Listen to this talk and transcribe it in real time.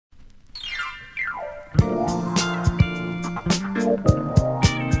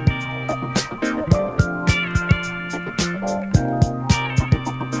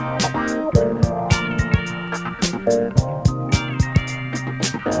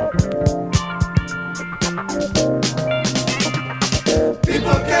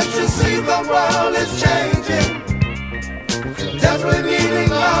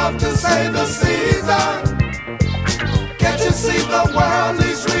say the season. Can't you see the world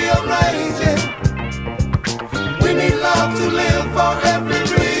needs rearranging? We need love to live for every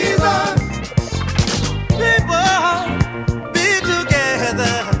reason. People, be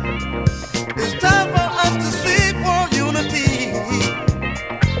together. It's time for us to seek for unity.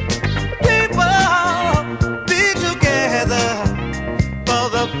 People, be together. For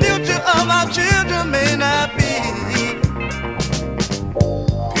the future of our children may not be.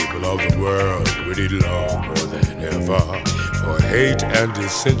 People of the world, we need love more than ever. For hate and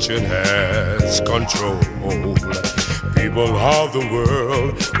dissension has control. People of the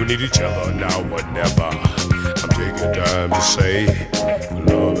world, we need each other now or never. I'm taking time to say,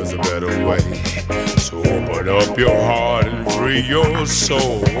 love is a better way. So open up your heart and free your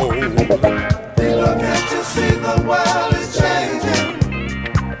soul. People, can't you see the world is changing?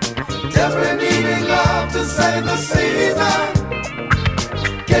 Desperately needing love to save the season.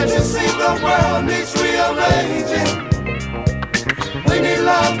 Can't you see the world needs rearranging? We need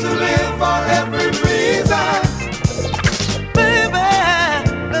love to live for every reason. Baby,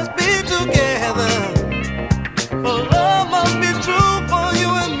 let's be together. For love must be true for you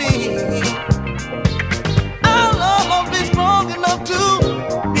and me. Our love must be strong enough to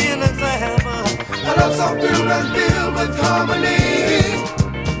be an example. A love so pure and filled with harmony.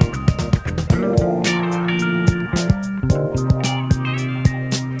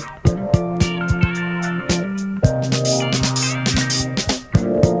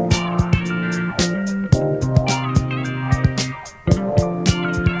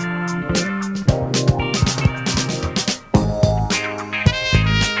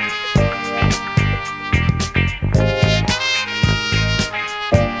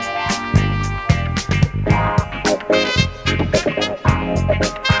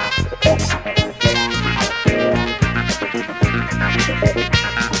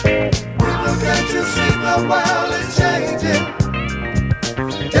 The world is changing.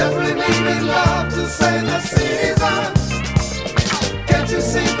 Desperately needing love to save the sea.